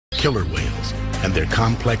killer whales, and their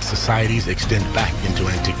complex societies extend back into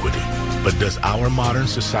antiquity. But does our modern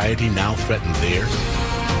society now threaten theirs?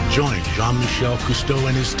 Join Jean-Michel Cousteau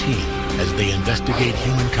and his team as they investigate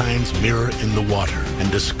humankind's mirror in the water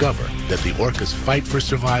and discover that the orca's fight for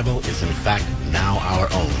survival is in fact now our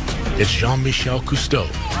own. It's Jean-Michel Cousteau,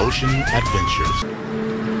 Ocean Adventures.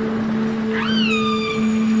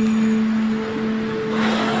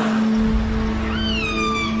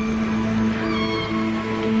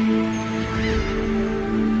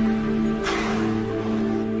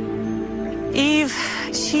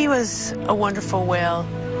 She was a wonderful whale.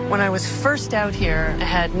 When I was first out here, I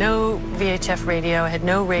had no VHF radio, I had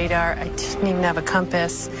no radar, I didn't even have a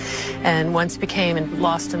compass, and once became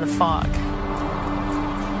lost in the fog.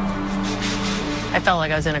 I felt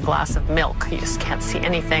like I was in a glass of milk. You just can't see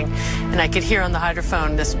anything. And I could hear on the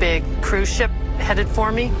hydrophone this big cruise ship headed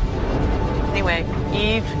for me. Anyway,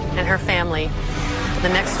 Eve and her family, the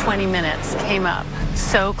next 20 minutes, came up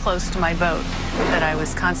so close to my boat that I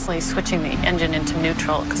was constantly switching the engine into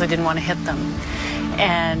neutral because I didn't want to hit them.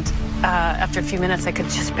 And after a few minutes, I could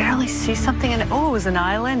just barely see something, and oh, it was an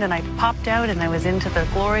island, and I popped out, and I was into the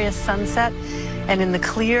glorious sunset and in the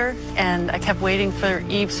clear, and I kept waiting for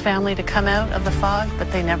Eve's family to come out of the fog, but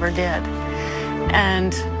they never did.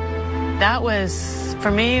 And that was, for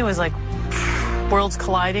me, it was like worlds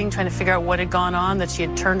colliding, trying to figure out what had gone on, that she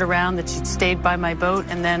had turned around, that she'd stayed by my boat,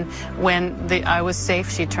 and then when I was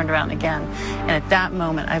safe, she turned around again. And at that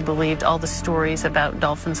moment, I believed all the stories about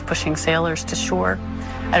dolphins pushing sailors to shore.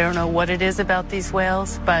 I don't know what it is about these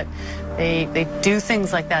whales, but they do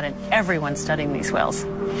things like that, and everyone studying these whales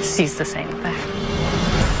sees the same thing.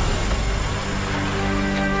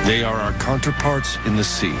 They are our counterparts in the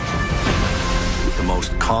sea, the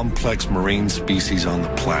most complex marine species on the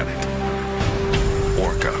planet.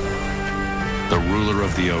 Orca, the ruler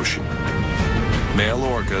of the ocean. Male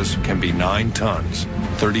orcas can be 9 tons,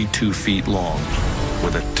 32 feet long,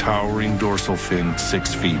 with a towering dorsal fin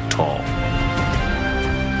 6 feet tall.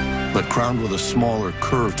 But crowned with a smaller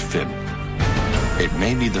curved fin, it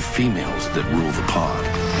may be the females that rule the pod.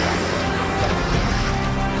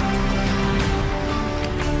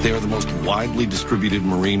 They are the most widely distributed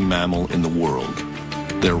marine mammal in the world.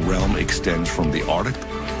 Their realm extends from the Arctic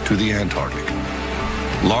to the Antarctic.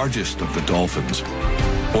 Largest of the dolphins,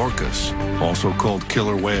 orcas, also called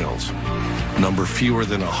killer whales, number fewer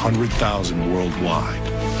than 100,000 worldwide.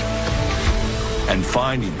 And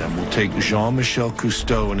finding them will take Jean-Michel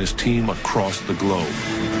Cousteau and his team across the globe,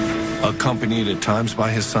 accompanied at times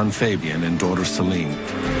by his son Fabien and daughter Celine.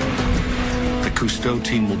 The Cousteau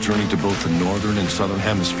team will journey to both the northern and southern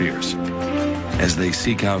hemispheres as they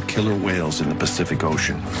seek out killer whales in the Pacific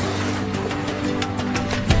Ocean.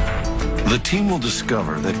 The team will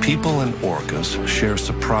discover that people and orcas share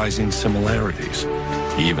surprising similarities,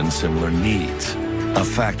 even similar needs, a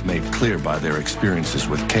fact made clear by their experiences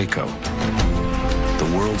with Keiko,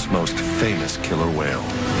 the world's most famous killer whale.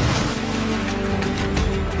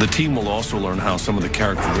 The team will also learn how some of the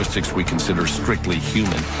characteristics we consider strictly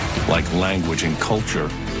human, like language and culture,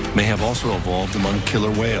 may have also evolved among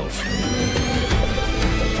killer whales.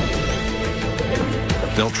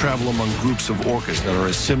 They'll travel among groups of orcas that are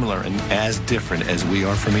as similar and as different as we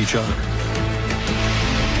are from each other.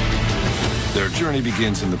 Their journey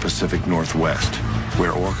begins in the Pacific Northwest,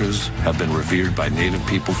 where orcas have been revered by native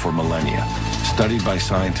people for millennia, studied by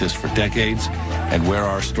scientists for decades, and where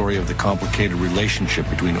our story of the complicated relationship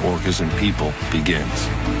between orcas and people begins.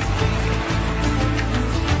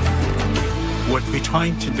 What we're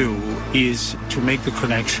trying to do is to make the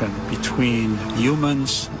connection between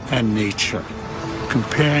humans and nature,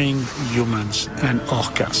 comparing humans and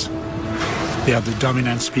orcas. They are the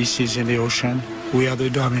dominant species in the ocean. We are the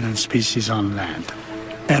dominant species on land.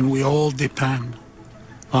 And we all depend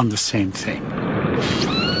on the same thing.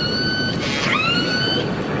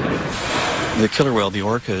 The killer whale, the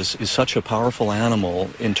orca, is such a powerful animal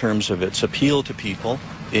in terms of its appeal to people.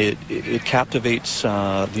 It captivates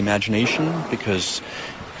the imagination because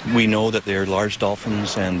we know that they're large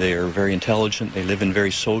dolphins and they're very intelligent. They live in very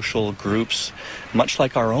social groups, much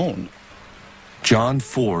like our own. John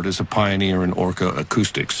Ford is a pioneer in orca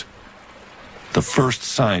acoustics, the first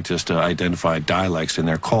scientist to identify dialects in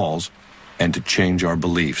their calls and to change our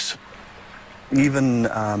beliefs. Even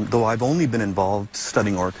though I've only been involved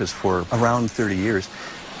studying orcas for around 30 years,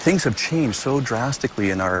 things have changed so drastically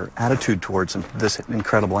in our attitude towards this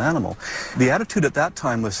incredible animal. The attitude at that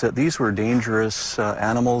time was that these were dangerous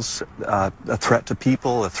animals, a threat to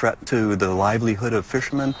people, a threat to the livelihood of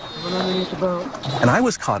fishermen. And I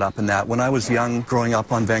was caught up in that. When I was young, growing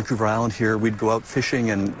up on Vancouver Island here, we'd go out fishing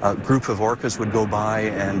and a group of orcas would go by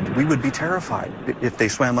and we would be terrified if they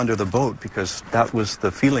swam under the boat, because that was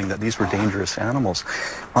the feeling that these were dangerous animals.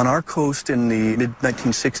 On our coast in the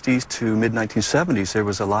mid-1960s to mid-1970s, there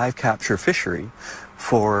was a live capture fishery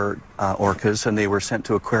for orcas, and they were sent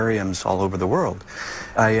to aquariums all over the world.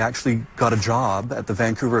 I actually got a job at the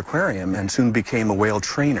Vancouver Aquarium and soon became a whale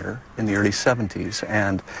trainer in the early 70s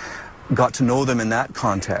and got to know them in that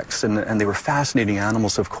context, and they were fascinating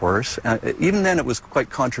animals, of course. Even then it was quite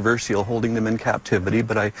controversial holding them in captivity,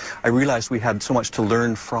 but I realized we had so much to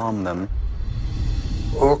learn from them.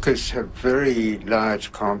 Orcas have very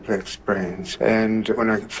large, complex brains, and when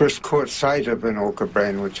I first caught sight of an orca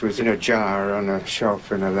brain, which was in a jar on a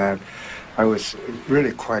shelf in a lab, I was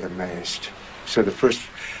really quite amazed. So the first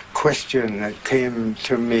question that came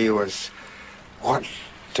to me was, what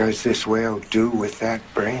does this whale do with that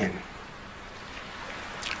brain?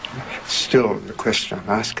 Still the question I'm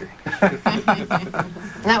asking.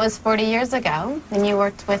 That was 40 years ago, and you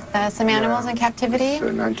worked with some animals in captivity?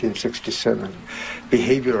 So 1967.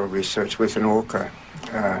 Behavioral research with an orca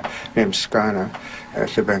named Skana at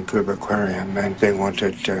the Vancouver Aquarium, and they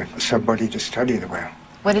wanted somebody to study the whale.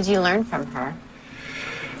 What did you learn from her?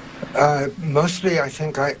 Mostly, I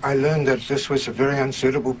think I learned that this was a very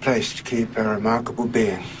unsuitable place to keep a remarkable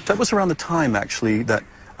being. That was around the time, actually, that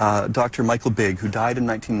Dr. Michael Bigg, who died in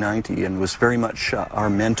 1990 and was very much our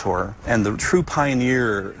mentor and the true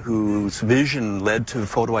pioneer whose vision led to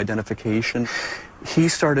photo identification, he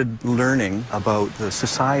started learning about the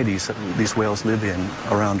societies that these whales live in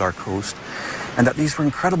around our coast, and that these were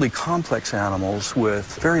incredibly complex animals with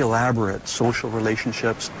very elaborate social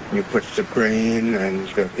relationships. You put the brain and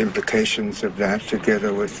the implications of that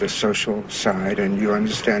together with the social side, and you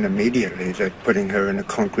understand immediately that putting her in a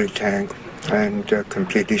concrete tank and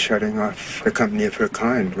completely shutting off the company of her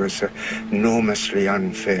kind was an enormously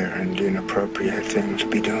unfair and inappropriate thing to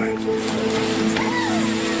be doing.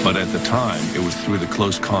 But at the time, it was through the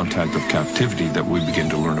close contact of captivity that we began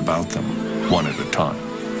to learn about them, one at a time.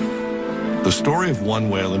 The story of one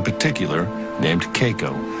whale in particular, named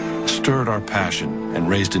Keiko, stirred our passion and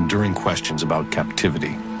raised enduring questions about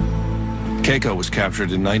captivity. Keiko was captured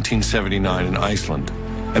in 1979 in Iceland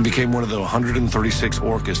and became one of the 136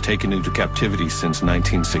 orcas taken into captivity since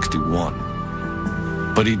 1961.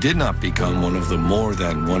 But he did not become one of the more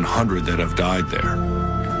than 100 that have died there,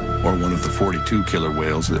 or one of the 42 killer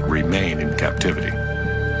whales that remain in captivity.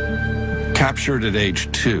 Captured at age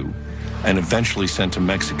 2 and eventually sent to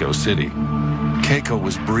Mexico City, Keiko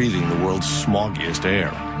was breathing the world's smoggiest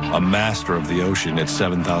air, a master of the ocean at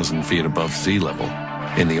 7,000 feet above sea level,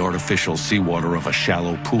 in the artificial seawater of a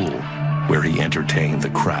shallow pool where he entertained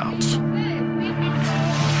the crowds.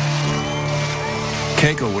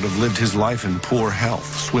 Keiko would have lived his life in poor health,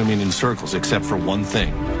 swimming in circles except for one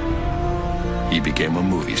thing. He became a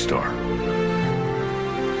movie star.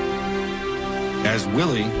 As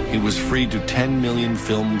Willie, he was free to 10 million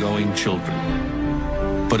film-going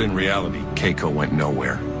children. But in reality, Keiko went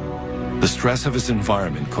nowhere. The stress of his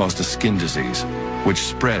environment caused a skin disease, which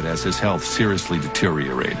spread as his health seriously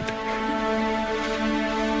deteriorated.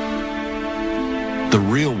 The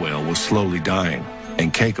real whale was slowly dying,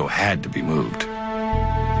 and Keiko had to be moved.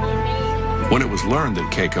 When it was learned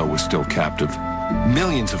that Keiko was still captive,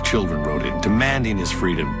 millions of children wrote in, demanding his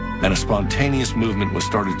freedom, and a spontaneous movement was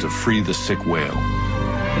started to free the sick whale.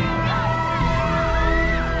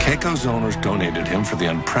 Keiko's owners donated him for the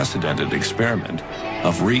unprecedented experiment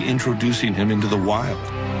of reintroducing him into the wild,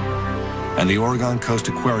 and the Oregon Coast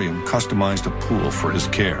Aquarium customized a pool for his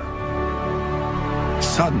care.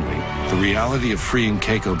 Suddenly, the reality of freeing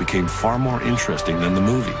Keiko became far more interesting than the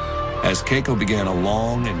movie, as Keiko began a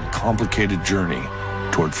long and complicated journey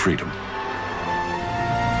toward freedom.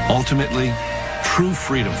 Ultimately, true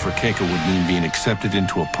freedom for Keiko would mean being accepted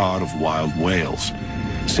into a pod of wild whales,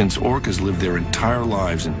 since orcas live their entire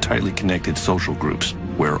lives in tightly connected social groups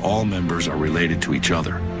where all members are related to each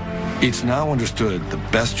other. It's now understood the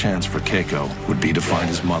best chance for Keiko would be to find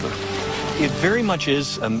his mother. It very much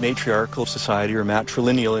is a matriarchal society, or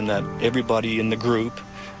matrilineal, in that everybody in the group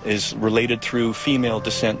is related through female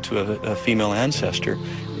descent to a female ancestor.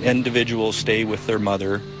 Individuals stay with their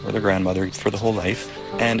mother or their grandmother for the whole life.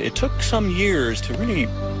 And it took some years to really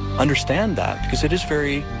understand that, because it is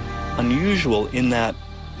very unusual in that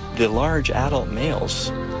the large adult males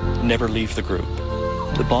never leave the group.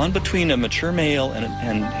 The bond between a mature male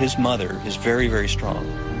and his mother is very, very strong.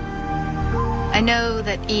 I know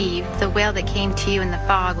that Eve, the whale that came to you in the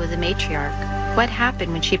fog, was a matriarch. What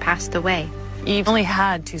happened when she passed away? Eve only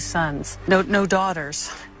had 2 sons, no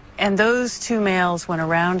daughters. And those 2 males went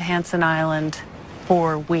around Hansen Island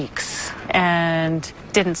for weeks and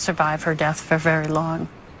didn't survive her death for very long.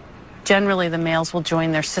 Generally, the males will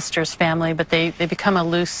join their sister's family, but they become a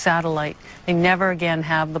loose satellite. They never again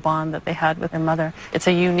have the bond that they had with their mother. It's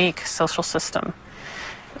a unique social system.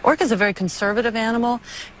 Orca is a very conservative animal.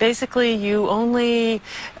 Basically, you only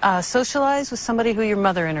socialize with somebody who your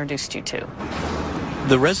mother introduced you to.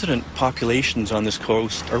 The resident populations on this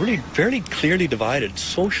coast are really fairly clearly divided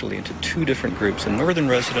socially into 2 different groups. The northern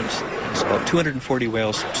residents, it's about 240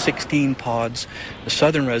 whales, 16 pods. The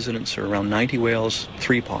southern residents are around 90 whales,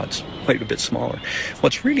 3 pods, quite a bit smaller.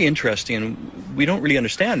 What's really interesting, and we don't really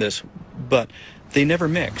understand this, but they never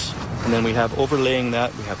mix. And then we have overlaying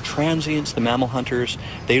that, we have transients, the mammal hunters.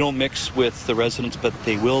 They don't mix with the residents, but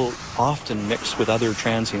they will often mix with other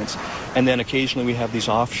transients. And then occasionally we have these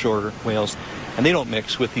offshore whales, and they don't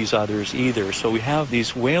mix with these others either. So we have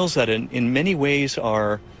these whales that in many ways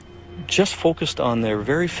are just focused on their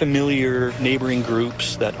very familiar neighboring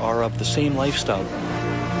groups that are of the same lifestyle.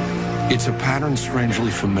 It's a pattern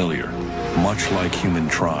strangely familiar, much like human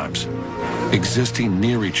tribes, existing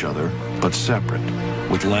near each other but separate,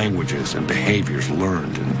 with languages and behaviors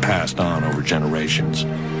learned and passed on over generations.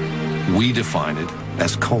 We define it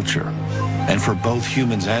as culture, and for both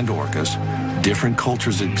humans and orcas, different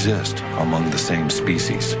cultures exist among the same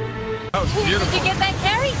species. That was beautiful. Did you get that,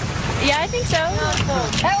 Carrie? Yeah, I think so.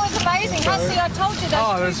 That was amazing. See, I told you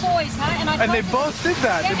those 2 boys, huh? And they both did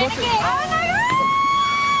that. Yeah, they both did.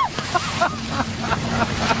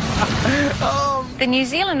 Oh, the New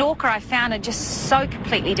Zealand orca I found are just so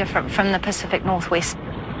completely different from the Pacific Northwest.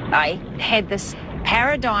 I had this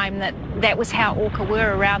paradigm that was how orca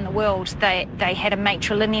were around the world. They had a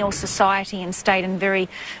matrilineal society and stayed in very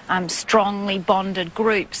strongly bonded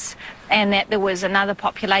groups, and that there was another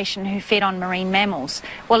population who fed on marine mammals.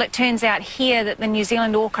 Well, it turns out here that the New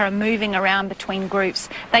Zealand orca are moving around between groups.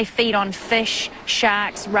 They feed on fish,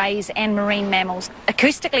 sharks, rays, and marine mammals.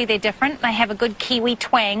 Acoustically, they're different. They have a good Kiwi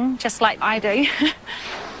twang, just like I do.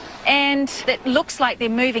 And it looks like they're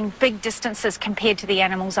moving big distances compared to the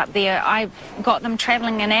animals up there. I've got them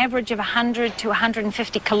travelling an average of 100 to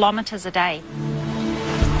 150 kilometres a day.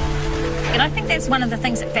 And I think that's one of the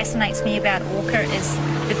things that fascinates me about orca is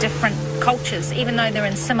the different cultures. Even though they're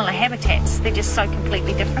in similar habitats, they're just so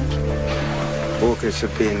completely different. Orcas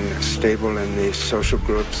have been stable in these social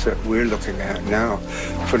groups that we're looking at now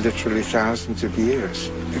for literally thousands of years.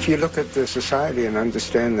 If you look at the society and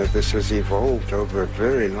understand that this has evolved over a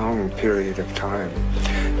very long period of time,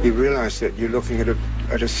 you realize that you're looking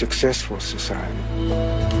at a successful society.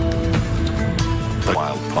 The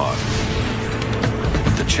wild pod.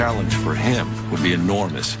 The challenge for him would be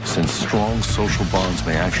enormous, since strong social bonds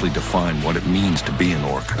may actually define what it means to be an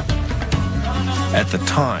orca. At the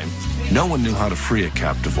time, no one knew how to free a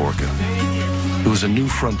captive orca. It was a new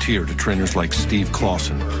frontier to trainers like Steve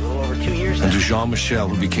Clausen and to Jean-Michel,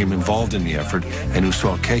 who became involved in the effort and who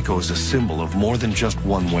saw Keiko as a symbol of more than just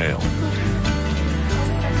one whale.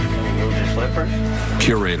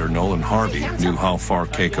 Curator Nolan Harvey knew how far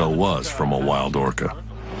Keiko was from a wild orca.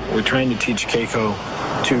 We're trying to teach Keiko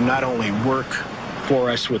to not only work for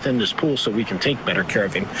us within this pool so we can take better care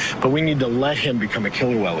of him, but we need to let him become a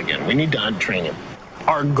killer whale again. We need to untrain him.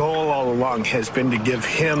 Our goal all along has been to give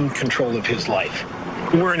him control of his life.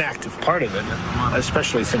 We're an active part of it,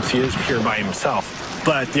 especially since he is here by himself.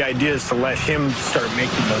 But the idea is to let him start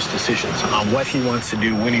making those decisions on what he wants to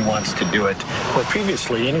do, when he wants to do it. Where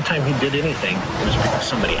previously, anytime he did anything, it was because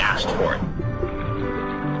somebody asked for it.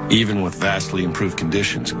 Even with vastly improved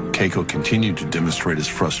conditions, Keiko continued to demonstrate his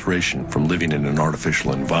frustration from living in an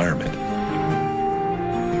artificial environment.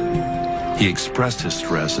 He expressed his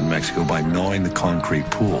stress in Mexico by gnawing the concrete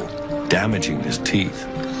pool, damaging his teeth.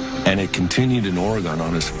 And it continued in Oregon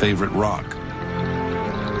on his favorite rock.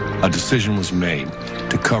 A decision was made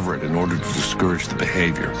to cover it in order to discourage the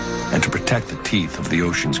behavior and to protect the teeth of the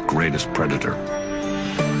ocean's greatest predator.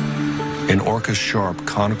 An orca's sharp,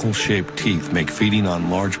 conical-shaped teeth make feeding on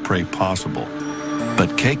large prey possible, but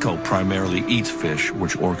Keiko primarily eats fish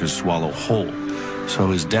which orcas swallow whole, so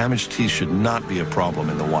his damaged teeth should not be a problem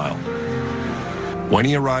in the wild. When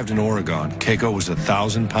he arrived in Oregon, Keiko was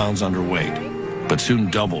 1,000 pounds underweight, but soon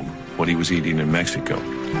doubled what he was eating in Mexico.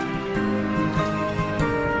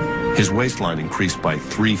 His waistline increased by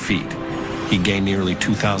 3 feet. He gained nearly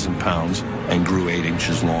 2,000 pounds and grew 8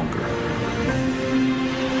 inches longer.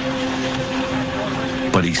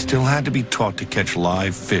 But he still had to be taught to catch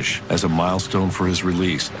live fish as a milestone for his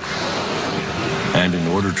release. and in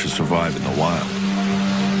order to survive in the wild.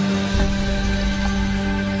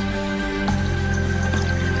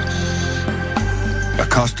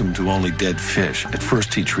 Accustomed to only dead fish, at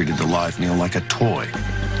first he treated the live meal like a toy.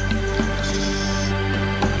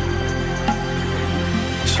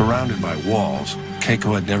 Surrounded by walls,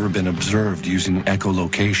 Keiko had never been observed using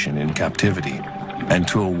echolocation in captivity, and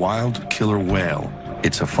to a wild killer whale,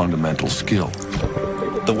 it's a fundamental skill.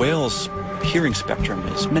 The whale's hearing spectrum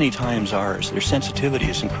is many times ours. Their sensitivity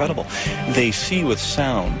is incredible. They see with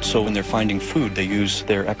sound, so when they're finding food, they use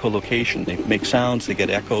their echolocation. They make sounds, they get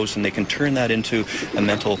echoes, and they can turn that into a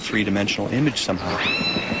mental three-dimensional image somehow.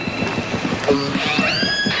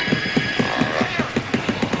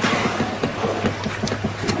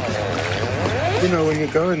 You know, when you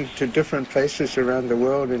go into different places around the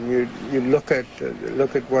world and you look at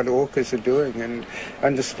what orcas are doing and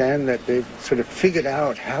understand that they've sort of figured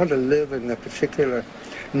out how to live in the particular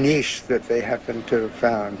niche that they happen to have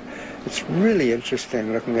found, it's really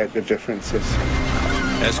interesting looking at the differences.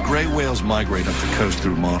 As gray whales migrate up the coast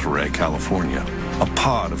through Monterey, California, a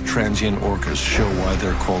pod of transient orcas show why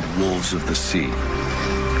they're called wolves of the sea.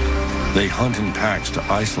 They hunt in packs to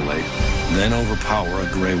isolate, then overpower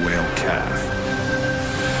a gray whale calf.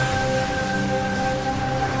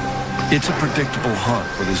 It's a predictable hunt,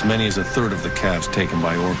 with as many as a third of the calves taken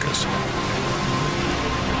by orcas.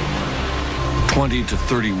 20 to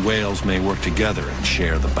 30 whales may work together and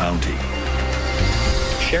share the bounty.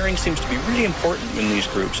 Sharing seems to be really important in these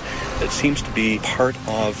groups. It seems to be part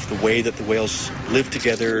of the way that the whales live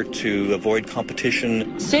together to avoid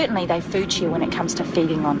competition. Certainly they food share when it comes to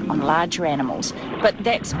feeding on larger animals, but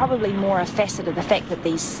that's probably more a facet of the fact that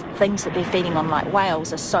these things that they're feeding on, like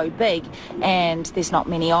whales, are so big and there's not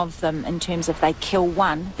many of them. In terms of they kill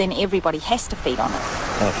one, then everybody has to feed on it.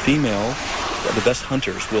 A female, the best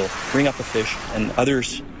hunters, will bring up a fish, and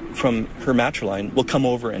others from her matriline will come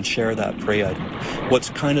over and share that prey item. What's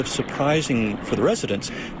kind of surprising for the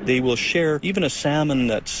residents, they will share even a salmon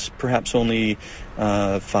that's perhaps only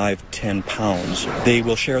 5-10 pounds. They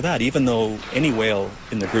will share that, even though any whale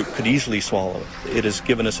in the group could easily swallow it. It has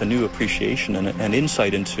given us a new appreciation and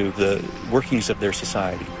insight into the workings of their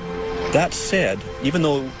society. That said, even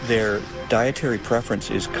though their dietary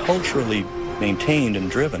preference is culturally maintained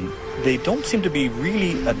and driven, they don't seem to be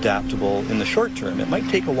really adaptable in the short term. It might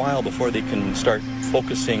take a while before they can start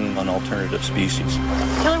focusing on alternative species.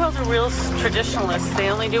 Killer whales are real traditionalists. They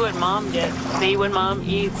only do what mom did. They eat when mom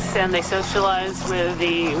eats, and they socialize with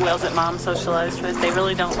the whales that mom socialized with. They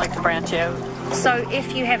really don't like to branch out. So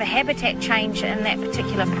if you have a habitat change and that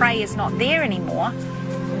particular prey is not there anymore,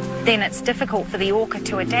 then it's difficult for the orca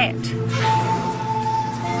to adapt.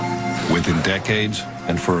 Within decades,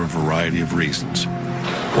 and for a variety of reasons,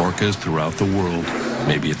 orcas throughout the world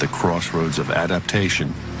may be at the crossroads of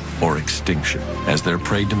adaptation or extinction as their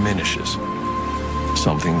prey diminishes,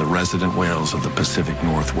 something the resident whales of the Pacific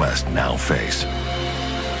Northwest now face.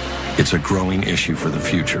 It's a growing issue for the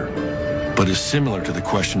future, but is similar to the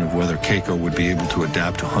question of whether Keiko would be able to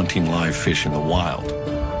adapt to hunting live fish in the wild.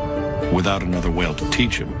 Without another whale to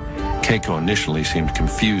teach him, Keiko initially seemed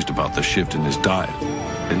confused about the shift in his diet,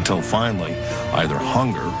 until finally either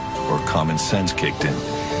hunger or common sense kicked in,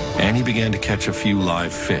 and he began to catch a few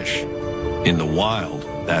live fish. In the wild,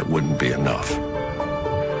 that wouldn't be enough.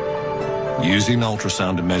 Using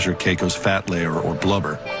ultrasound to measure Keiko's fat layer or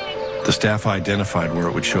blubber, the staff identified where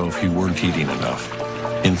it would show if he weren't eating enough.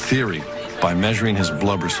 In theory, by measuring his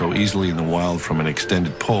blubber so easily in the wild from an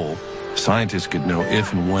extended pole, scientists could know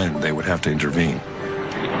if and when they would have to intervene.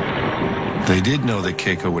 They did know that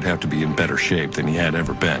Keiko would have to be in better shape than he had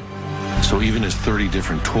ever been, so even his 30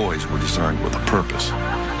 different toys were designed with a purpose.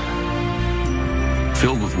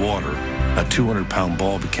 Filled with water, a 200-pound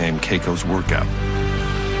ball became Keiko's workout.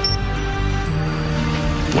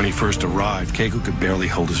 When he first arrived, Keiko could barely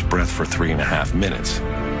hold his breath for 3.5 minutes.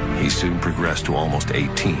 He soon progressed to almost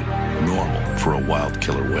 18, normal for a wild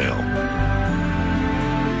killer whale.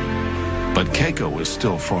 But Keiko was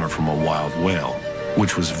still far from a wild whale,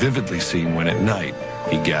 which was vividly seen when at night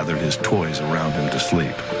he gathered his toys around him to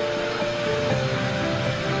sleep.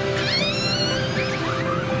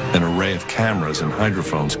 An array of cameras and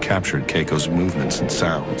hydrophones captured Keiko's movements and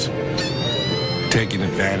sounds. Taking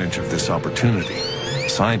advantage of this opportunity,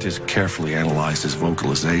 scientists carefully analyzed his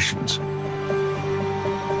vocalizations,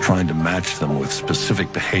 trying to match them with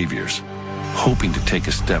specific behaviors, hoping to take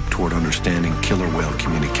a step toward understanding killer whale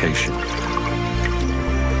communication.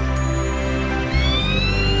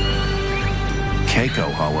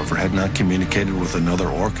 Keiko, however, had not communicated with another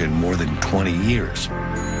orca in more than 20 years.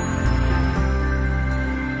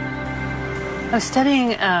 I was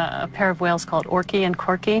studying a pair of whales called Orky and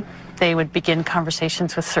Corky. They would begin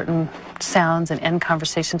conversations with certain sounds and end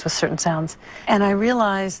conversations with certain sounds. And I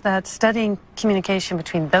realized that studying communication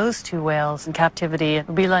between those two whales in captivity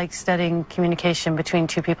would be like studying communication between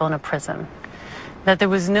two people in a prison. That there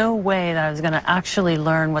was no way that I was going to actually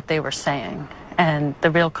learn what they were saying and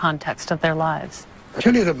the real context of their lives. I'll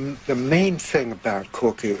tell you the main thing about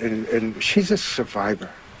Corky, and she's a survivor.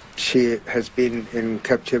 She has been in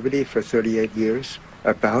captivity for 38 years,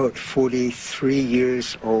 about 43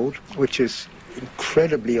 years old, which is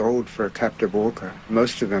incredibly old for a captive orca.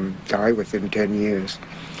 Most of them die within 10 years.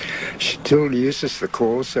 She still uses the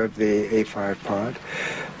calls of the A5 pod,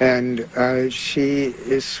 and she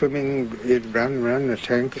is swimming around the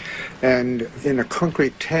tank, and in a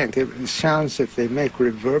concrete tank, the sounds that they make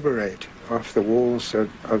reverberate off the walls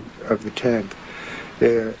of the tank.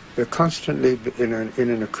 They're constantly in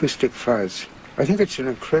an acoustic fuzz. I think it's an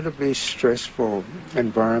incredibly stressful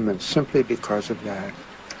environment simply because of that.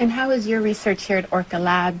 And how is your research here at Orca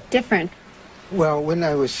Lab different? Well, when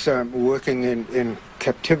I was working in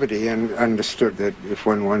captivity and understood that if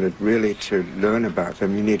one wanted really to learn about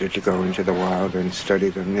them, you needed to go into the wild and study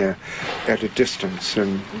them there at a distance.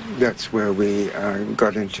 And that's where we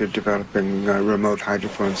got into developing remote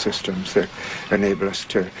hydrophone systems that enable us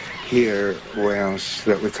to hear whales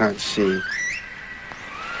that we can't see.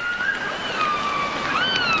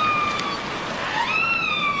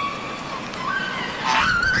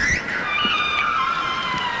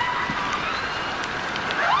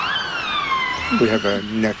 We have a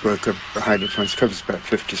network of hydrophones, covers about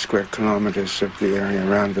 50 square kilometers of the area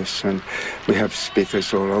around us, and we have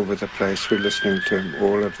speakers all over the place. We're listening to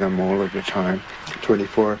all of them all of the time,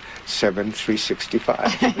 24/7,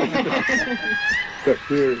 365. But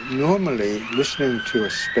we're normally listening to a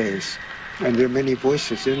space, and there are many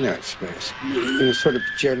voices in that space. In a sort of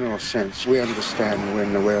general sense, we understand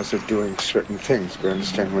when the whales are doing certain things. We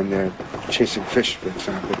understand when they're chasing fish, for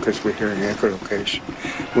example, because we're hearing echolocation.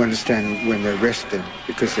 We understand when they're resting,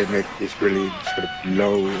 because they make these really sort of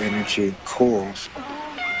low-energy calls.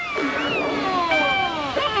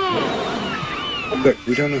 But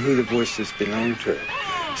we don't know who the voices belong to.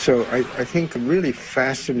 So I think a really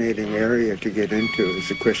fascinating area to get into is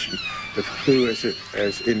the question of who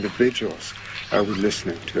as individuals are we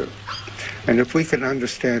listening to. And if we can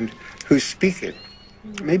understand who's speaking,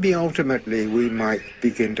 maybe ultimately we might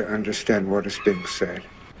begin to understand what is being said.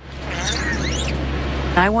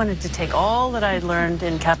 I wanted to take all that I had learned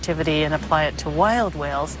in captivity and apply it to wild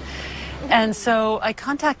whales. And so I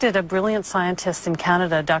contacted a brilliant scientist in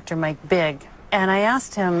Canada, Dr. Mike Bigg, and I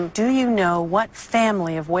asked him, do you know what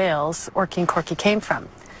family of whales Orky and Corky came from?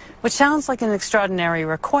 Which sounds like an extraordinary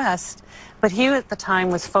request, but he at the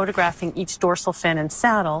time was photographing each dorsal fin and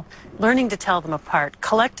saddle, learning to tell them apart,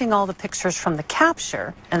 collecting all the pictures from the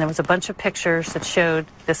capture, and there was a bunch of pictures that showed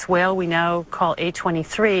this whale we now call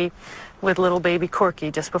A23 with little baby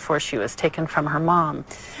Corky just before she was taken from her mom.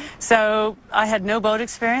 So I had no boat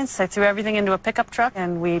experience. I threw everything into a pickup truck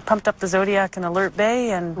and we pumped up the Zodiac in Alert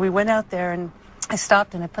Bay and we went out there and I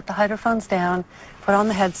stopped and I put the hydrophones down, put on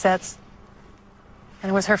the headsets,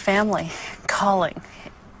 and it was her family calling.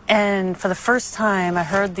 And for the first time, I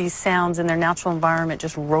heard these sounds in their natural environment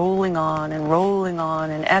just rolling on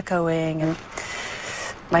and echoing. And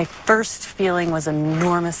my first feeling was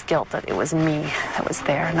enormous guilt that it was me that was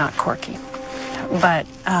there, not Corky. But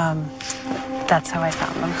that's how I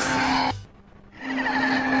found them.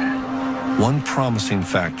 One promising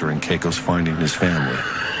factor in Keiko's finding his family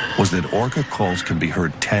was that orca calls can be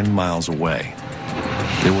heard 10 miles away.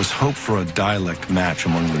 There was hope for a dialect match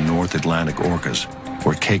among the North Atlantic orcas,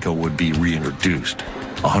 where Keiko would be reintroduced,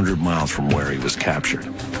 100 miles from where he was captured.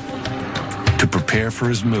 To prepare for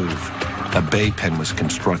his move, a bay pen was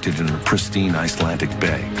constructed in a pristine Icelandic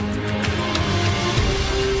bay.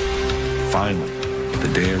 Finally, the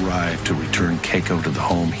day arrived to return Keiko to the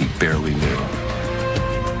home he barely knew.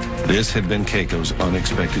 This had been Keiko's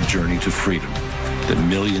unexpected journey to freedom that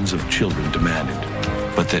millions of children demanded,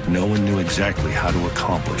 but that no one knew exactly how to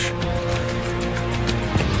accomplish.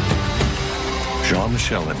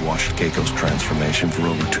 Jean-Michel had watched Keiko's transformation for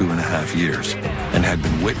over 2.5 years and had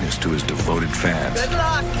been witness to his devoted fans. Good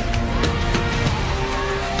luck!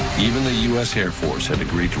 Even the U.S. Air Force had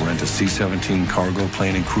agreed to rent a C-17 cargo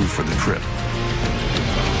plane and crew for the trip,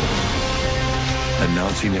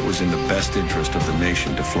 announcing it was in the best interest of the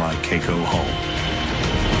nation to fly Keiko home.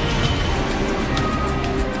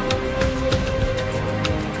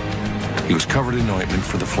 He was covered in ointment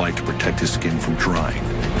for the flight to protect his skin from drying.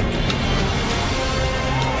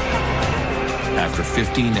 After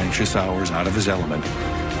 15 anxious hours out of his element,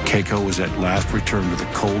 Keiko was at last returned to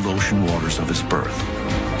the cold ocean waters of his birth.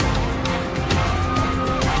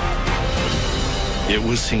 It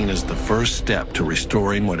was seen as the first step to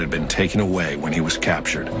restoring what had been taken away when he was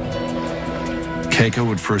captured. Keiko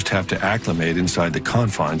would first have to acclimate inside the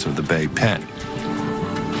confines of the Bay pen.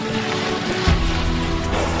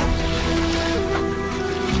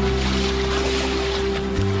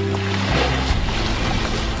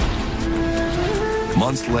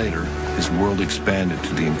 Months later, his world expanded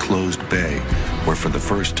to the enclosed bay, where for the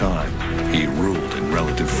first time, he ruled in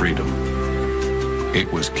relative freedom.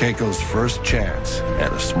 It was Keiko's first chance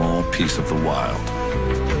at a small piece of the wild.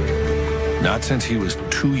 Not since he was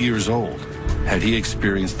 2 years old had he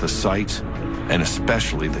experienced the sights and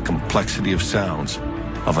especially the complexity of sounds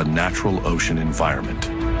of a natural ocean environment.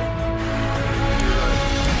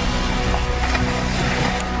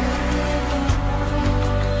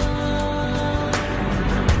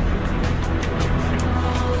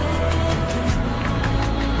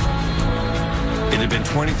 It had been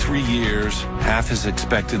 23 years, half his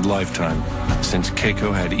expected lifetime, since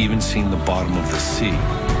Keiko had even seen the bottom of the sea.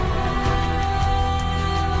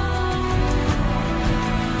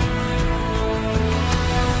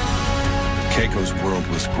 Keiko's world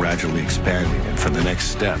was gradually expanding, and for the next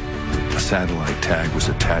step, a satellite tag was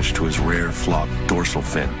attached to his rare flopped dorsal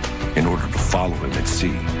fin in order to follow him at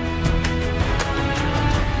sea.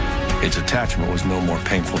 Its attachment was no more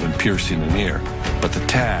painful than piercing an ear, but the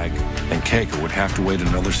tag and Keiko would have to wait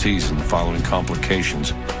another season following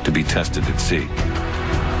complications to be tested at sea.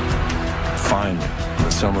 Finally, in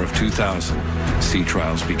the summer of 2000, sea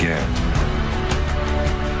trials began.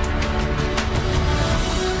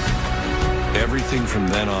 Everything from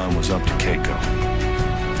then on was up to Keiko.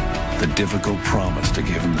 The difficult promise to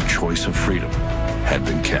give him the choice of freedom had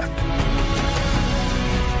been kept.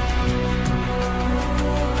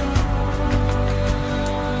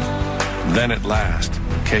 Then at last,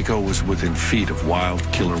 Keiko was within feet of wild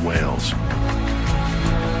killer whales.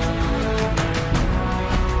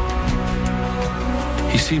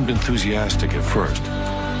 He seemed enthusiastic at first,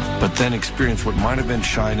 but then experienced what might have been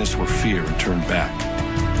shyness or fear and turned back.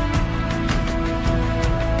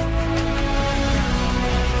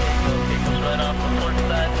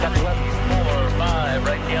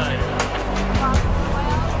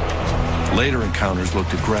 Later encounters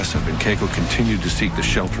looked aggressive, and Keiko continued to seek the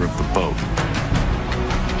shelter of the boat.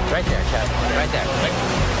 Right there, Chad. Right there.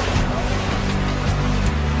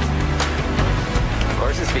 Of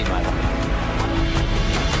course it's speed, Michael.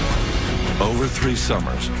 Over 3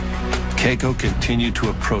 summers, Keiko continued to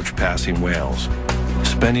approach passing whales,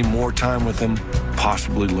 spending more time with them,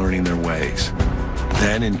 possibly learning their ways.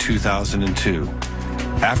 Then in 2002,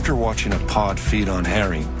 after watching a pod feed on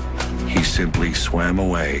herring, he simply swam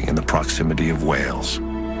away in the proximity of whales.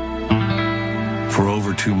 For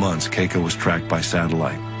over 2 months, Keiko was tracked by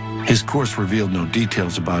satellite. His course revealed no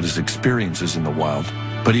details about his experiences in the wild,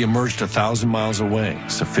 but he emerged 1,000 miles away,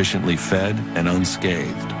 sufficiently fed and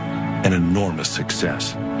unscathed. An enormous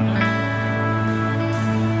success.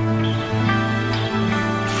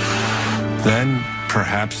 Then,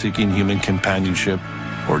 perhaps seeking human companionship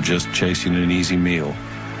or just chasing an easy meal,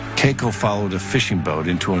 Keiko followed a fishing boat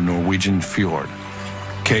into a Norwegian fjord.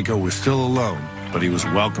 Keiko was still alone, but he was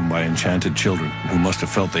welcomed by enchanted children who must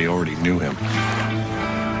have felt they already knew him.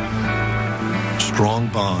 Strong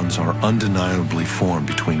bonds are undeniably formed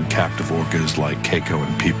between captive orcas like Keiko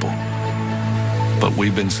and people. But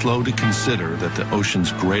we've been slow to consider that the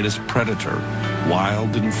ocean's greatest predator,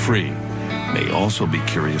 wild and free, may also be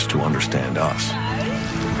curious to understand us.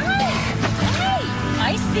 Hey,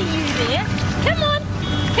 I see you there. Come on.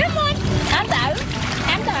 Come on. Hello.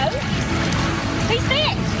 Hello. Who's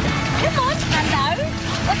that? Come on. Hello.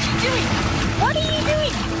 What you doing? What are you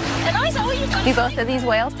doing? And I said, oh, you've got... Do both of these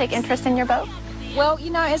whales take interest in your boat? Well,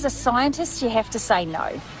 you know, as a scientist, you have to say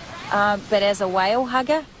no. But as a whale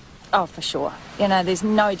hugger, oh, for sure. You know, there's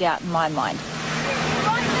no doubt in my mind.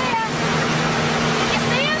 Right there. You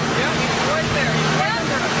see him? Yeah, he's right there. He's right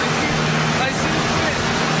under us. I see his fin.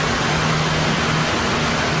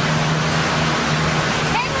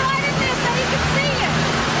 Hang right in there so you can see him.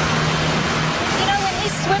 You know, when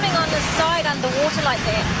he's swimming on the side underwater like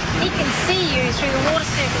that, he can see you through the water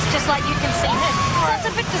surface just like you can see him. So it's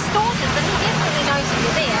a bit distorted, but he definitely knows that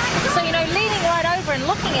you're there. So, you know, leaning right over and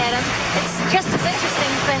looking at him, it's just as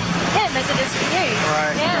interesting for him as it is for you.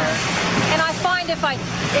 Right. Yeah. Right. And I find if I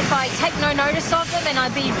take no notice of them and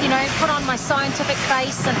I put on my scientific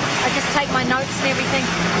face and I just take my notes and everything,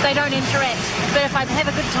 they don't interact. But if I have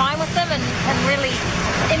a good time with them and really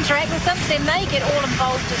interact with them, then they get all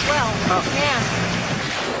involved as well. Oh. Yeah.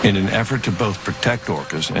 In an effort to both protect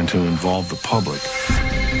orcas and to involve the public,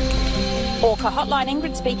 Orca Hotline,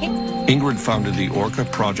 Ingrid speaking. Ingrid founded the Orca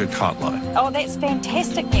Project Hotline. Oh, that's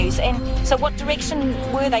fantastic news. And so what direction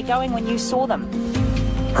were they going when you saw them?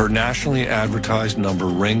 Her nationally advertised number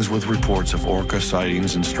rings with reports of orca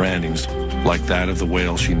sightings and strandings like that of the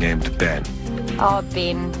whale she named Ben. Oh,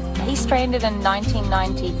 Ben. He stranded in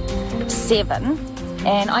 1997,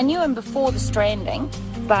 and I knew him before the stranding,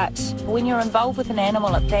 but when you're involved with an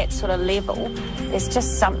animal at that sort of level, there's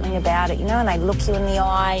just something about it, you know, and they look you in the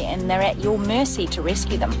eye and they're at your mercy to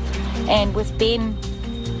rescue them. And with Ben,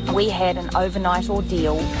 we had an overnight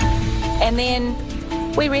ordeal, and then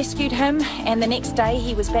we rescued him, and the next day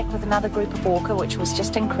he was back with another group of orca, which was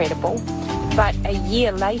just incredible. But a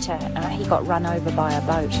year later, he got run over by a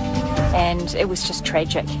boat, and it was just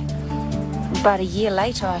tragic. But a year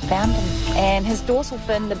later, I found him, and his dorsal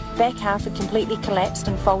fin, the back half, had completely collapsed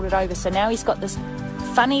and folded over. So now he's got this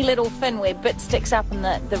funny little fin where bit sticks up and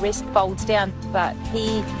the rest folds down. But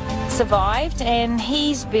he survived, and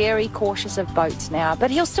he's very cautious of boats now.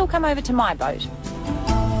 But he'll still come over to my boat.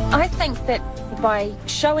 I think that by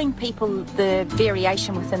showing people the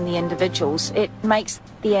variation within the individuals, it makes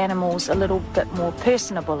the animals a little bit more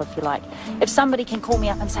personable, if you like. If somebody can call me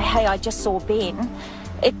up and say, hey, I just saw Ben,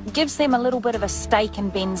 it gives them a little bit of a stake in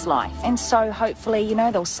Ben's life. And so hopefully, you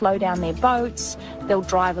know, they'll slow down their boats, they'll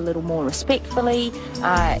drive a little more respectfully.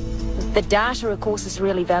 The data, of course, is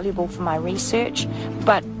really valuable for my research,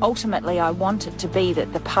 but ultimately I want it to be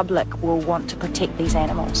that the public will want to protect these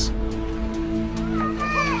animals.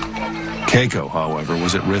 Keiko, however,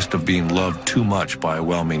 was at risk of being loved too much by a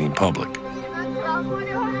well-meaning public.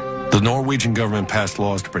 The Norwegian government passed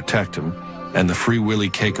laws to protect him, and the Free Willy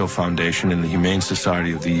Keiko Foundation and the Humane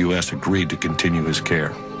Society of the U.S. agreed to continue his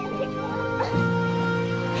care.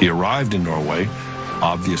 He arrived in Norway,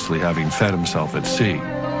 obviously having fed himself at sea,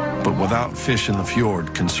 but without fish in the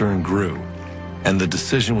fjord, concern grew, and the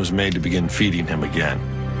decision was made to begin feeding him again.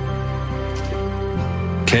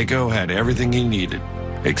 Keiko had everything he needed,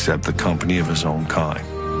 except the company of his own kind.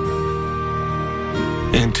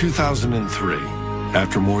 In 2003,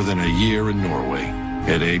 after more than a year in Norway,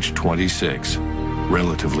 at age 26,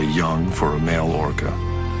 relatively young for a male orca,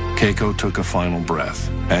 Keiko took a final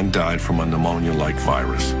breath and died from a pneumonia-like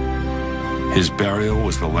virus. His burial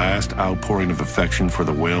was the last outpouring of affection for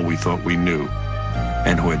the whale we thought we knew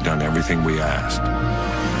and who had done everything we asked.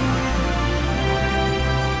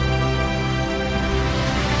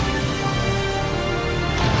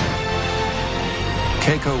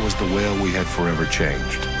 Keiko was the whale we had forever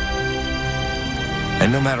changed.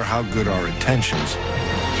 And no matter how good our intentions,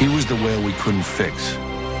 he was the whale we couldn't fix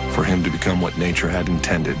for him to become what nature had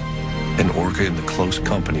intended, an orca in the close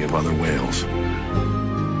company of other whales.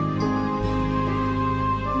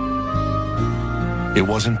 It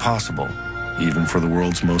wasn't possible, even for the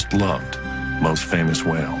world's most loved, most famous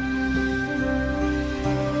whale.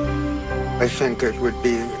 I think it would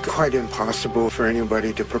be quite impossible for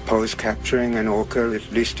anybody to propose capturing an orca,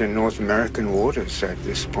 at least in North American waters at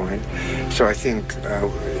this point. So I think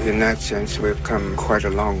in that sense we've come quite a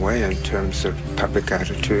long way in terms of public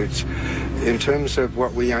attitudes. In terms of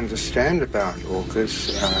what we understand about orcas,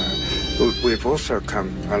 we've also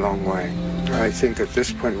come a long way. I think at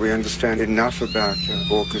this point we understand enough about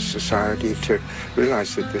orca society to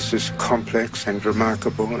realize that this is complex and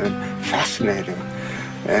remarkable and fascinating.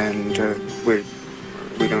 And we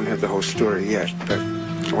don't have the whole story yet, but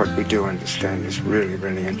what we do understand is really,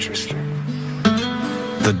 really interesting.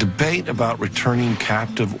 The debate about returning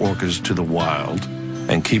captive orcas to the wild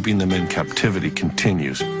and keeping them in captivity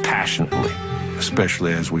continues passionately,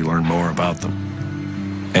 especially as we learn more about them,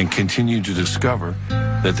 and continue to discover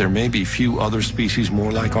that there may be few other species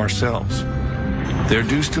more like ourselves. There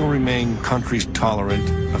do still remain countries tolerant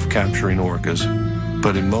of capturing orcas,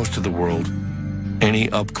 but in most of the world,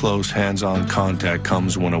 any up-close, hands-on contact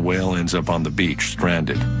comes when a whale ends up on the beach,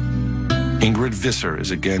 stranded. Ingrid Visser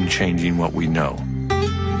is again changing what we know.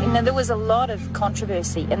 You know, there was a lot of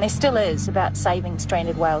controversy, and there still is, about saving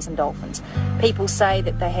stranded whales and dolphins. People say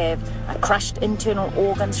that they have crushed internal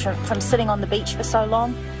organs from sitting on the beach for so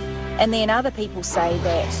long, and then other people say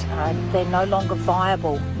that they're no longer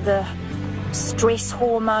viable. The stress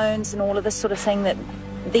hormones and all of this sort of thing, that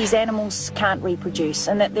these animals can't reproduce,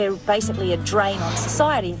 and that they're basically a drain on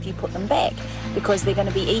society if you put them back, because they're going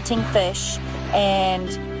to be eating fish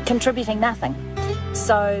and contributing nothing.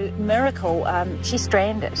 So Miracle, she's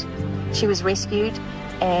stranded. She was rescued,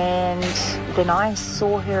 and then I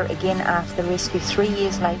saw her again after the rescue 3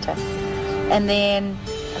 years later. And then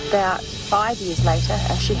about 5 years later,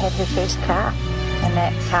 she had her first calf, and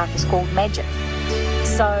that calf is called Magic.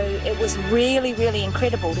 So it was really, really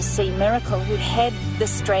incredible to see Miracle, who had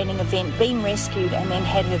this stranding event, been rescued and then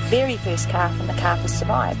had her very first calf, and the calf has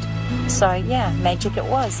survived. So yeah, magic it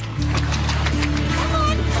was.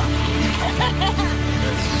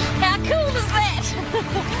 How cool was that?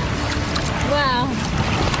 Wow.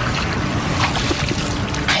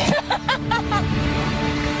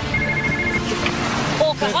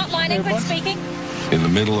 Orca hotline, Ingrid speaking. In the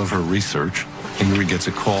middle of her research, Ingrid gets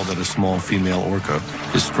a call that a small female orca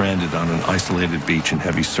is stranded on an isolated beach in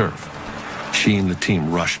heavy surf. She and the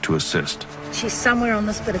team rush to assist. She's somewhere on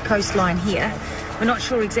this bit of coastline here. We're not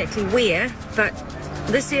sure exactly where, but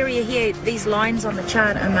this area here, these lines on the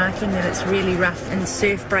chart are marking that it's really rough and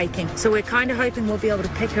surf breaking. So we're kind of hoping we'll be able to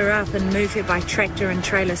pick her up and move her by tractor and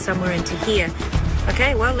trailer somewhere into here.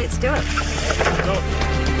 Okay, well, let's do it.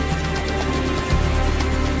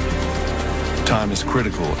 Time is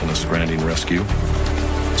critical in a stranding rescue,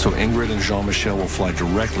 so Ingrid and Jean-Michel will fly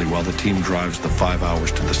directly while the team drives the 5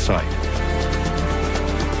 hours to the site.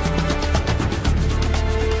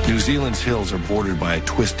 New Zealand's hills are bordered by a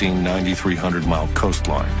twisting 9,300-mile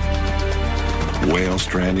coastline. Whale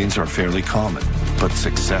strandings are fairly common, but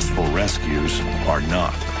successful rescues are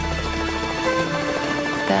not.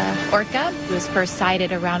 The orca was first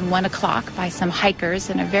sighted around 1 o'clock by some hikers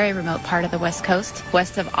in a very remote part of the west coast,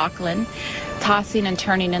 west of Auckland, tossing and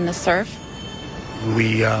turning in the surf.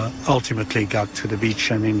 We ultimately got to the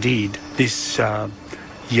beach, and indeed, this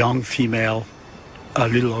young female, a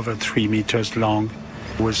little over 3 meters long,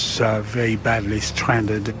 was very badly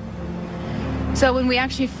stranded. So when we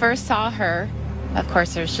actually first saw her, of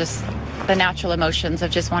course, there's just the natural emotions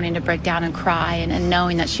of just wanting to break down and cry, and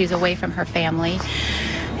knowing that she's away from her family,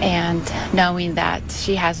 and knowing that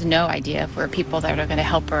she has no idea if we're people that are going to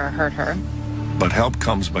help her or hurt her. But help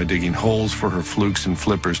comes by digging holes for her flukes and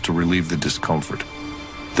flippers to relieve the discomfort,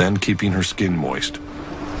 then keeping her skin moist.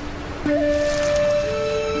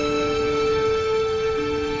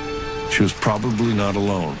 She was probably not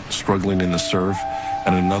alone, struggling in the surf,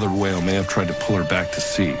 and another whale may have tried to pull her back to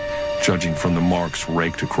sea, judging from the marks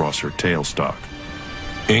raked across her tailstock.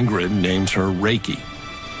 Ingrid names her Reiki.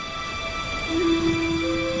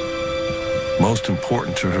 Most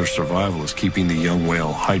important to her survival is keeping the young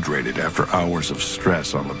whale hydrated after hours of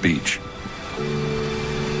stress on the beach.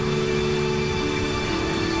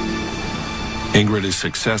 Ingrid is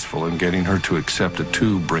successful in getting her to accept a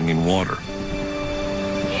tube bringing water.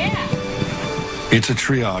 Yeah. It's a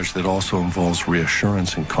triage that also involves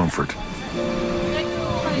reassurance and comfort.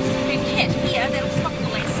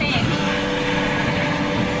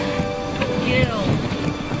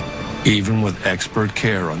 Even with expert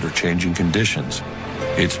care under changing conditions,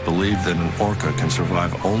 it's believed that an orca can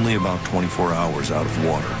survive only about 24 hours out of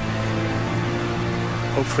water.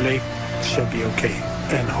 Hopefully, she'll be okay,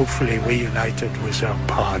 and hopefully reunited with her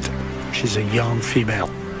pod. She's a young female,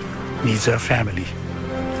 needs her family.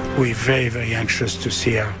 We're very, very anxious to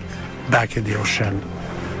see her back in the ocean,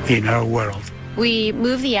 in her world. We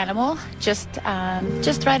moved the animal just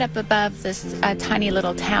right up above this tiny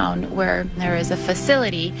little town where there is a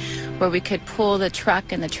facility where we could pull the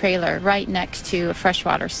truck and the trailer right next to a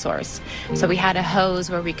freshwater source. So we had a hose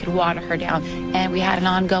where we could water her down, and we had an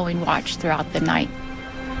ongoing watch throughout the night.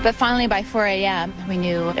 But finally, by 4 a.m., we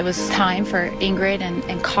knew it was time for Ingrid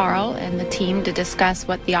and Carl and the team to discuss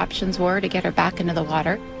what the options were to get her back into the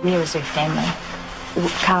water. There is her family.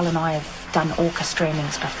 Carl and I have done orca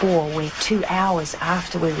strandings before, where 2 hours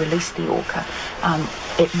after we released the orca,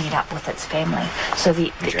 it met up with its family. So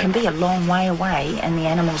it can be a long way away, and the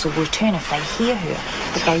animals will return if they hear her,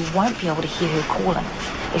 but they won't be able to hear her calling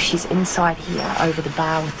if she's inside here over the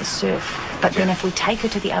bar with the surf. But then if we take her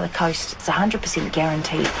to the other coast, it's 100%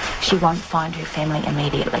 guaranteed she won't find her family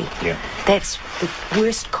immediately. Yeah. That's the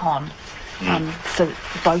worst con. For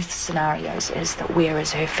both scenarios, is that where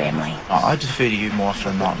is her family? I defer to you more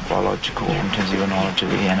for non-biological in terms of your knowledge of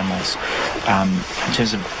the animals. In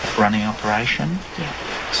terms of running operation,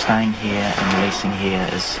 staying here and releasing here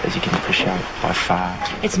is, as you can appreciate, by far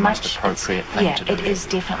it's the much most appropriate thing to do. It is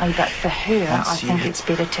definitely, but for her, I think it's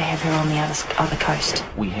better to have her on the other coast.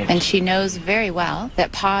 And she knows very well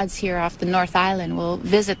that pods here off the North Island will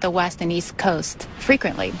visit the west and east coast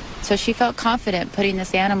frequently. So she felt confident putting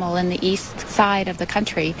this animal in the east side of the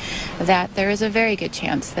country, that there is a very good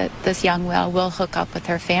chance that this young whale will hook up with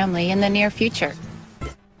her family in the near future.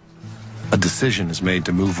 A decision is made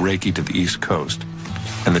to move Reiki to the east coast,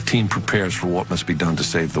 and the team prepares for what must be done to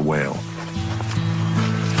save the whale.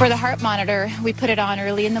 For the heart monitor, we put it on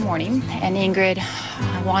early in the morning, and Ingrid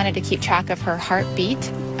wanted to keep track of her heartbeat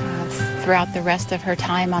throughout the rest of her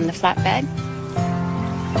time on the flatbed.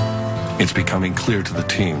 It's becoming clear to the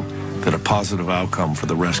team that a positive outcome for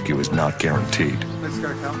the rescue is not guaranteed. This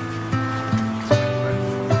guy come?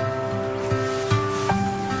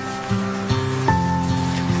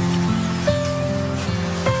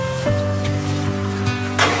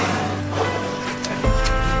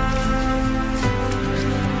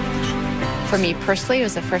 For me personally, it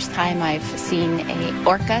was the first time I've seen an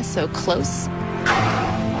orca so close.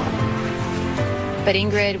 But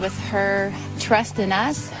Ingrid, with her trust in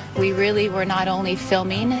us, we really were not only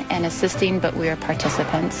filming and assisting, but we were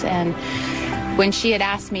participants. And when she had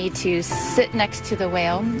asked me to sit next to the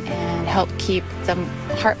whale and help keep the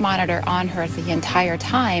heart monitor on her the entire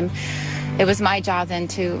time, it was my job then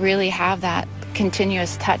to really have that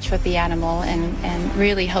continuous touch with the animal and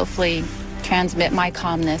really hopefully transmit my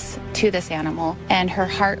calmness to this animal. And her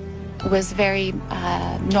heart was very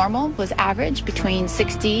normal, was average between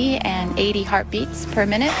 60 and 80 heartbeats per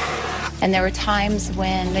minute. And there were times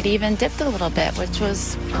when it even dipped a little bit, which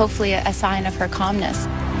was hopefully a sign of her calmness.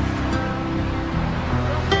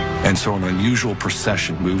 And so an unusual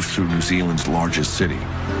procession moved through New Zealand's largest city.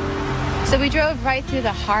 So we drove right through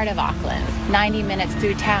the heart of Auckland, 90 minutes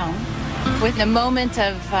through town, with a moment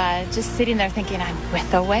of just sitting there thinking, I'm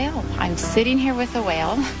with a whale. I'm sitting here with a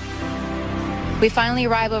whale. We finally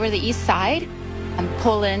arrive over the east side and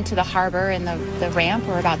pull into the harbor and the ramp.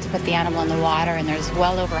 We're about to put the animal in the water, and there's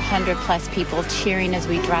well over 100 plus people cheering as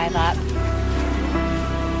we drive up.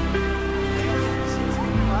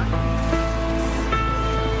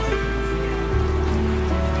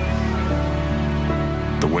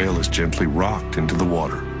 The whale is gently rocked into the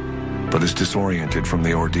water, but is disoriented from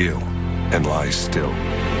the ordeal and lies still.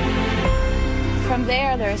 From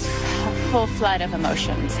there's a full flood of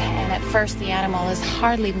emotions. And at first the animal is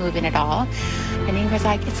hardly moving at all. And Ingrid's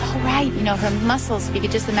like, it's all right. You know, her muscles, if you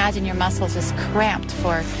could just imagine your muscles just cramped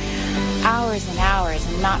for hours and hours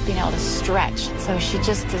and not being able to stretch. So she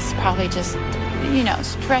just is probably just, you know,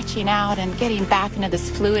 stretching out and getting back into this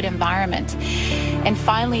fluid environment. And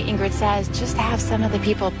finally Ingrid says, just have some of the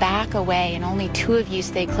people back away and only 2 of you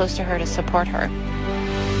stay close to her to support her.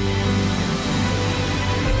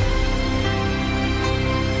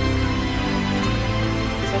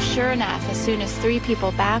 Sure enough, as soon as 3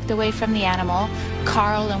 people backed away from the animal,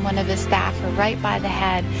 Carl and one of his staff were right by the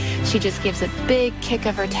head. She just gives a big kick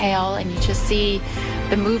of her tail, and you just see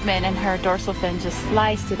the movement in her dorsal fin just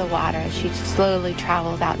slice through the water as she slowly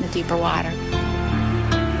travels out in the deeper water.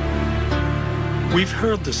 We've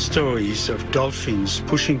heard the stories of dolphins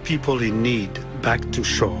pushing people in need back to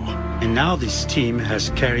shore, and now this team has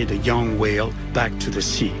carried a young whale back to the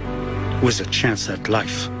sea with a chance at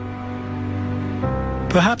life.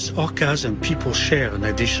 Perhaps orcas and people share an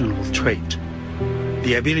additional trait,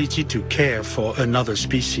 the ability to care for another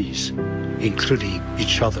species, including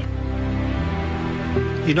each other.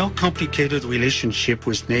 In our complicated relationship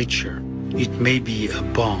with nature, it may be a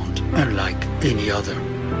bond unlike any other.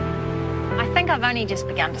 I think I've only just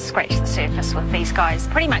begun to scratch the surface with these guys.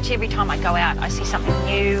 Pretty much every time I go out, I see something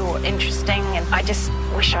new or interesting, and I just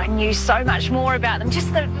wish I knew so much more about them.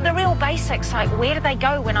 Just the real basics, like where do they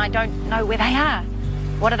go when I don't know where they are?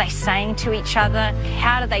 What are they saying to each other?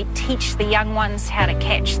 How do they teach the young ones how to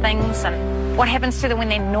catch things? And what happens to them when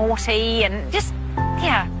they're naughty? And just,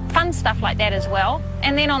 yeah, fun stuff like that as well.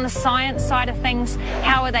 And then on the science side of things,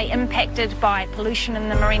 how are they impacted by pollution in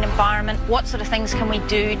the marine environment? What sort of things can we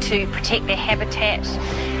do to protect their habitat?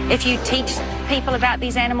 If you teach people about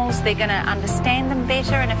these animals, they're going to understand them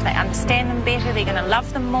better. And if they understand them better, they're going to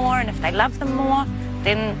love them more. And if they love them more,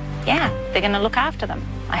 then, yeah, they're going to look after them,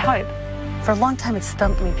 I hope. For a long time, it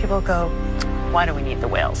stumped me. People go, why do we need the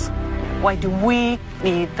whales? Why do we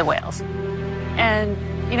need the whales? And,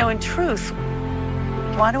 you know, in truth,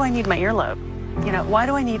 why do I need my earlobe? You know, why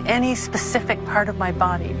do I need any specific part of my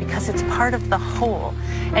body? Because it's part of the whole.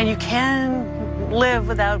 And you can live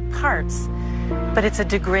without parts, but it's a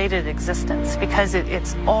degraded existence because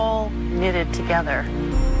it's all knitted together.